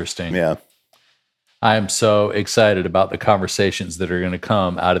That's interesting. yeah. I am so excited about the conversations that are going to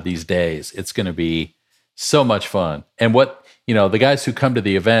come out of these days. It's going to be so much fun. And what, you know, the guys who come to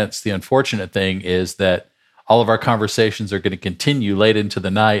the events, the unfortunate thing is that all of our conversations are going to continue late into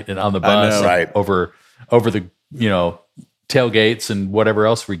the night and on the bus, know, right. over the, you know, tailgates and whatever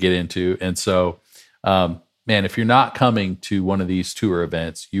else we get into. And so, man, if you're not coming to one of these tour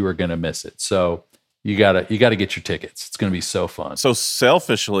events, you are going to miss it. So you gotta get your tickets. It's going to be so fun. So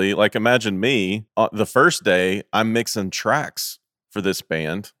selfishly, like imagine me, the first day I'm mixing tracks for this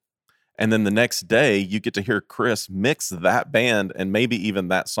band. And then the next day you get to hear Chris mix that band and maybe even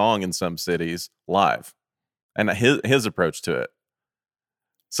that song in some cities live, and his approach to it.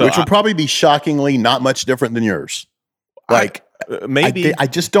 So Which will probably be shockingly not much different than yours. Like maybe I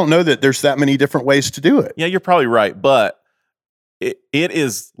just don't know that there's that many different ways to do it. yeah, you're probably right. But it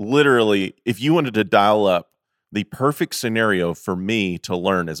is literally, if you wanted to dial up the perfect scenario for me to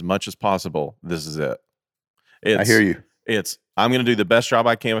learn as much as possible, this is it. I hear you. I'm going to do the best job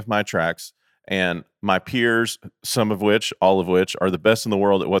I can with my tracks, and my peers, some of which, all of which, are the best in the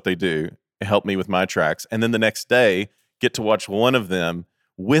world at what they do, help me with my tracks. And then the next day, get to watch one of them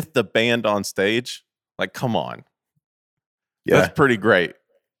with the band on stage. Like, come on. Yeah. That's pretty great.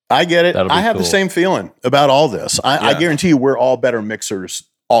 I get it. That'll be I have cool. the same feeling about all this. I Yeah. guarantee you we're all better mixers,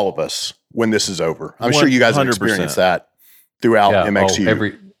 all of us, when this is over. I'm sure you guys have 100%. experienced that throughout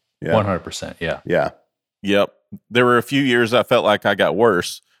MXU. 100%. Yeah. Yeah. Yep. There were a few years I felt like I got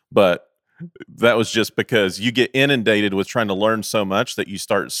worse, but that was just because you get inundated with trying to learn so much that you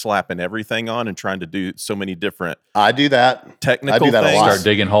start slapping everything on and trying to do so many different I do that. technical I do that a things. lot. Start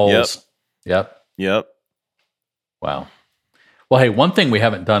digging holes. Yep. Wow. Well, hey, one thing we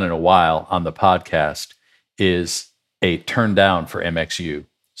haven't done in a while on the podcast is a turn down for MXU.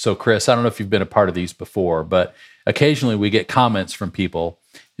 So, Chris, I don't know if you've been a part of these before, but occasionally we get comments from people.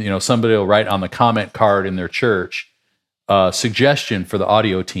 You know, somebody will write on the comment card in their church a suggestion for the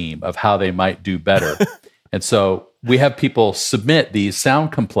audio team of how they might do better. And so we have people submit these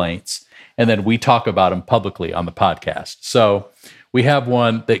sound complaints, and then we talk about them publicly on the podcast. So we have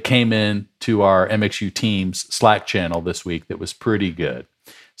one that came in to our MXU team's Slack channel this week that was pretty good.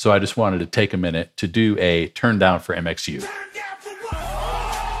 So I just wanted to take a minute to do a turn down for MXU.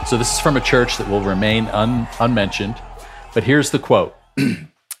 So this is from a church that will remain unmentioned, but here's the quote.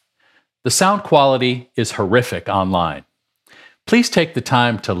 The sound quality is horrific online. Please take the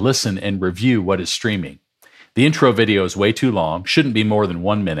time to listen and review what is streaming. The intro video is way too long, shouldn't be more than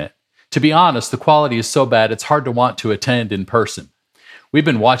 1 minute. To be honest, the quality is so bad it's hard to want to attend in person. We've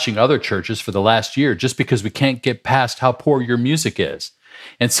been watching other churches for the last year just because we can't get past how poor your music is.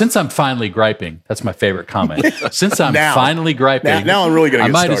 And since I'm finally griping, that's my favorite comment. Since I'm finally griping, Now I'm really going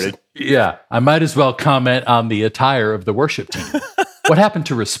to get started. I might as well comment on the attire of the worship team. What happened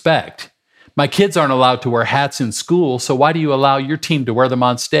to respect? My kids aren't allowed to wear hats in school, so why do you allow your team to wear them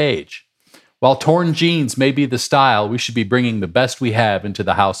on stage? While torn jeans may be the style, we should be bringing the best we have into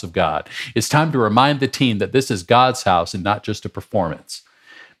the house of God. It's time to remind the team that this is God's house and not just a performance.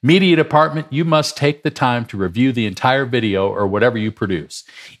 Media department, you must take the time to review the entire video or whatever you produce.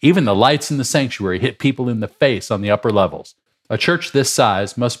 Even the lights in the sanctuary hit people in the face on the upper levels. A church this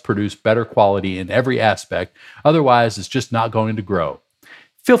size must produce better quality in every aspect, otherwise it's just not going to grow.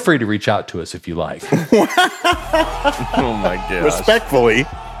 Feel free to reach out to us if you like. Oh my gosh. Respectfully.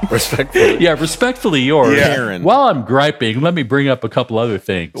 Yeah, respectfully yours. Yeah. Karen. While I'm griping, let me bring up a couple other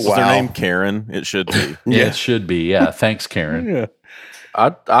things. Was their name Karen? It should be. Yeah, it should be. Yeah, thanks, Karen. Yeah.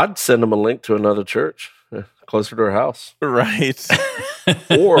 I'd send them a link to another church closer to her house. Right.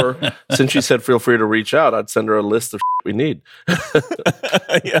 Or since you said feel free to reach out, I'd send her a list of we need.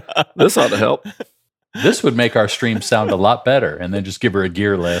 Yeah. This ought to help. This would make our stream sound a lot better, and then just give her a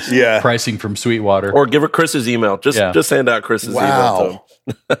gear list. Yeah. Pricing from Sweetwater. Or give her Chris's email. Just hand out Chris's email to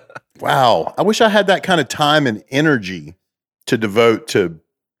him. Wow. I wish I had that kind of time and energy to devote to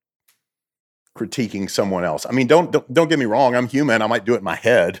critiquing someone else. I mean, don't get me wrong. I'm human. I might do it in my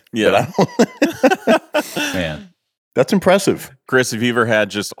head. Yeah. Man. That's impressive. Chris, have you ever had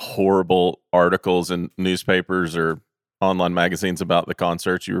just horrible articles in newspapers or online magazines about the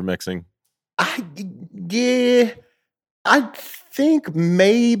concerts you were mixing? I think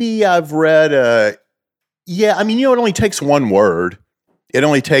maybe I've read I mean, it only takes one word. It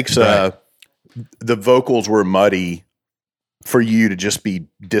only takes the vocals were muddy for you to just be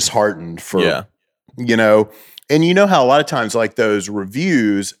disheartened for, you know, and you know how a lot of times like those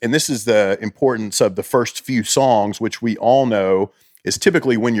reviews, and this is the importance of the first few songs, which we all know is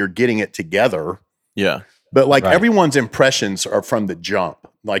typically when you're getting it together. Yeah. But like everyone's impressions are from the jump.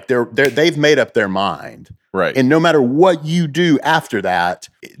 Like they've made up their mind. Right. And no matter what you do after that,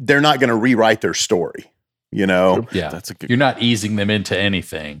 they're not going to rewrite their story, you know? Yeah. You're not easing them into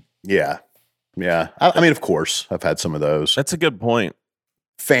anything. Yeah. Yeah. I mean, of course, I've had some of those. That's a good point.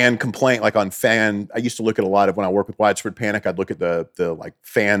 Fan complaint, like on fan, I used to look at a lot of when I work with Widespread Panic, I'd look at the like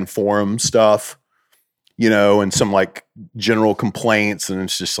fan forum stuff, you know, and some like general complaints. And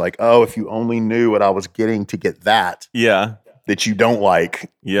it's just like, oh, if you only knew what I was getting to get that you don't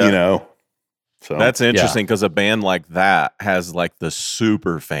like, you know. So that's interesting because a band like that has like the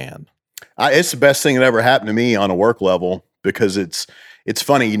super fan. It's the best thing that ever happened to me on a work level because it's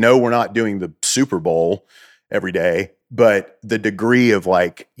funny, you know, we're not doing the Super Bowl every day, but the degree of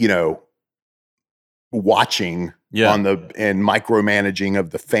like, you know, watching on and micromanaging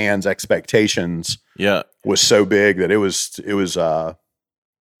of the fans' expectations was so big that it was that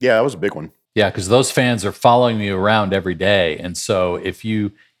was a big one. Yeah, because those fans are following you around every day. And so if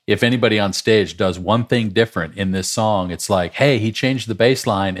anybody on stage does one thing different in this song, it's like, hey, he changed the bass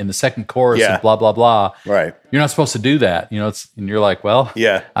line in the second chorus and blah, blah, blah. Right. You're not supposed to do that. You know, and you're like, well,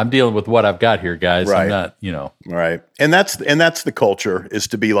 I'm dealing with what I've got here, guys. Right. I'm not, you know. Right. And that's the culture, is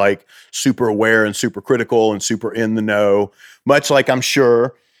to be like super aware and super critical and super in the know, much like I'm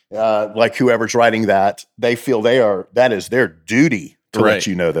sure like whoever's writing that, they feel that is their duty to let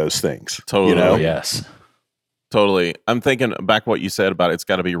you know those things. Totally. You know? Yes. Totally. I'm thinking back what you said about it's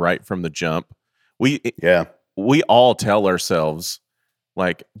got to be right from the jump. We all tell ourselves,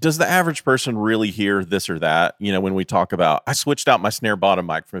 like, does the average person really hear this or that? You know, when we talk about, I switched out my snare bottom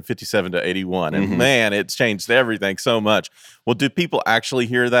mic from 57 to 81, and man, it's changed everything so much. Well, do people actually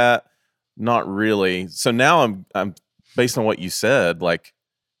hear that? Not really. So now I'm based on what you said, like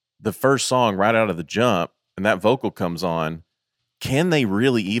the first song right out of the jump, and that vocal comes on. Can they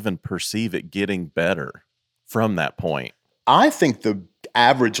really even perceive it getting better from that point? I think the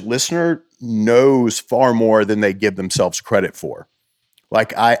average listener knows far more than they give themselves credit for.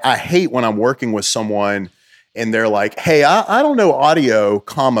 Like I hate when I'm working with someone and they're like, hey, I don't know audio,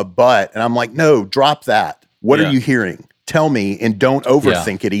 but, and I'm like, no, drop that. What are you hearing? Tell me, and don't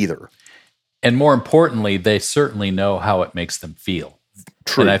overthink it either. And more importantly, they certainly know how it makes them feel.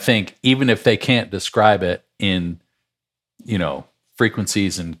 True. And I think even if they can't describe it in, you know,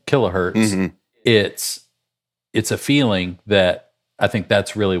 frequencies and kilohertz, it's a feeling that I think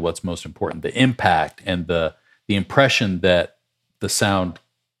that's really what's most important. The impact and the impression that the sound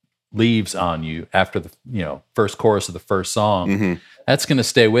leaves on you after the, you know, first chorus of the first song, that's going to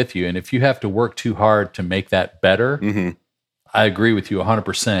stay with you. And if you have to work too hard to make that better, I agree with you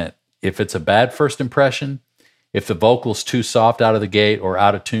 100%. If it's a bad first impression, if the vocal's too soft out of the gate or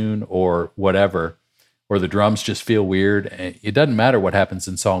out of tune or whatever, or the drums just feel weird, it doesn't matter what happens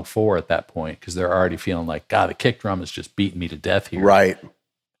in song 4 at that point, because they're already feeling like, God, the kick drum is just beating me to death here. Right.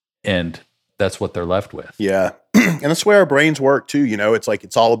 And that's what they're left with. Yeah. And that's the way our brains work too. You know, it's like,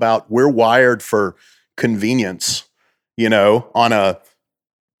 it's all about, we're wired for convenience, you know, on a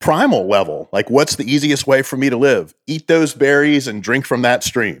primal level. Like, what's the easiest way for me to live? Eat those berries and drink from that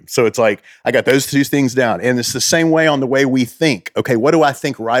stream. So it's like, I got those two things down. And it's the same way on the way we think. Okay, what do I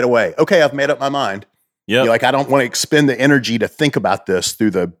think right away? Okay, I've made up my mind. Yeah. Like, I don't want to expend the energy to think about this through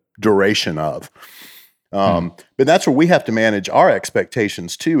the duration of. But that's where we have to manage our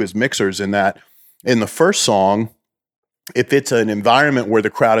expectations too, as mixers, in that in the first song, if it's an environment where the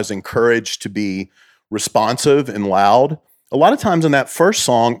crowd is encouraged to be responsive and loud, a lot of times in that first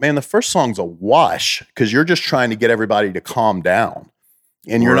song, man, the first song's a wash because you're just trying to get everybody to calm down,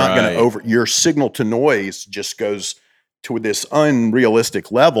 and you're not going to your signal to noise just goes to this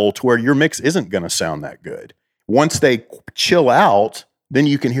unrealistic level to where your mix isn't going to sound that good. Once they chill out, then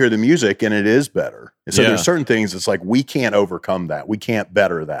you can hear the music and it is better. And so there's certain things it's like, we can't overcome that. We can't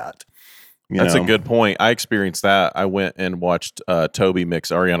better that. That's a good point. I experienced that. I went and watched Toby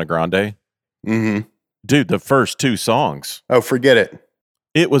mix Ariana Grande. Mm-hmm. Dude, the first 2 songs. Oh, forget it.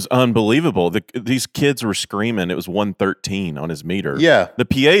 It was unbelievable. These kids were screaming. It was 113 on his meter. Yeah. The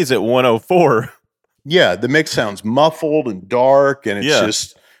PA's at 104. Yeah, the mix sounds muffled and dark, and it's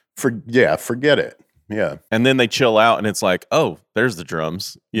just, forget it. Yeah. And then they chill out, and it's like, oh, there's the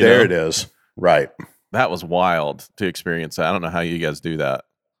drums. There it is. Right. That was wild to experience that. I don't know how you guys do that.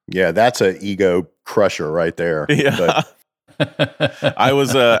 Yeah, that's an ego crusher right there. Yeah. I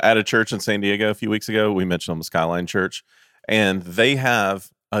was at a church in San Diego a few weeks ago. We mentioned on the Skyline Church, and they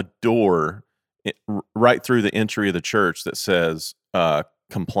have a door right through the entry of the church that says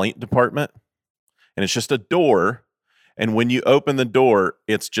complaint department. And it's just a door. And when you open the door,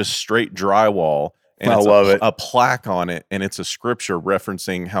 it's just straight drywall. And I love it. A plaque on it. And it's a scripture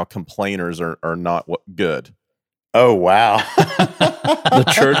referencing how complainers are not good. Oh, wow.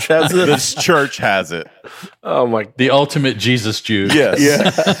 The church has it? This church has it. Oh, my. The ultimate Jesus Jew. Yes.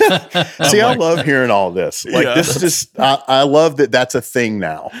 Yeah. See, I love hearing all this. Like, this is just, I love that that's a thing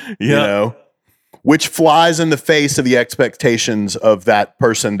now. Yeah. You know? Which flies in the face of the expectations of that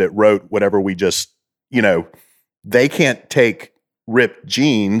person that wrote whatever we just, they can't take ripped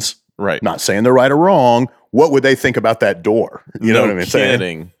jeans. Right. Not saying they're right or wrong. What would they think about that door? You know what I mean?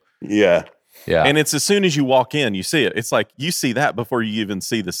 Kidding. Yeah. Yeah. And it's as soon as you walk in, you see it. It's like you see that before you even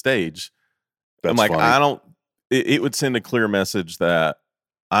see the stage. That's I'm like, funny. it would send a clear message that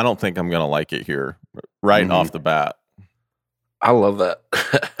I don't think I'm going to like it here right off the bat. I love that.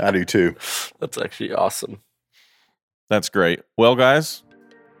 I do too. That's actually awesome. That's great. Well, guys,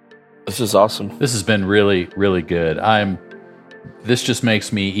 this is awesome. This has been really, really good. This just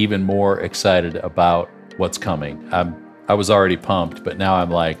makes me even more excited about what's coming. I was already pumped, but now I'm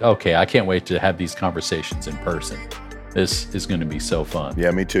like, okay, I can't wait to have these conversations in person. This is going to be so fun.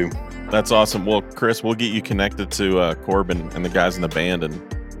 Yeah, me too. that's awesome. Well, Chris, we'll get you connected to Corbin and the guys in the band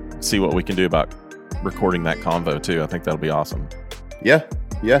and see what we can do about recording that convo too. I think that'll be awesome. Yeah,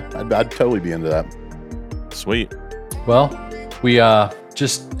 I'd totally be into that. Sweet. Well, we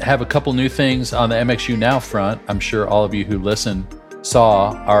just have a couple new things on the MXU Now front. I'm sure all of you who listen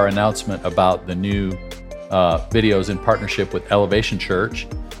saw our announcement about the new videos in partnership with Elevation Church.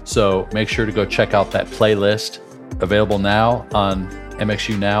 So make sure to go check out that playlist available now on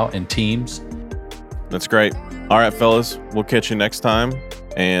MXU Now and Teams. That's great. All right, fellas, we'll catch you next time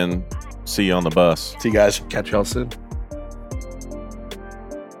and see you on the bus. See you guys. Catch y'all soon.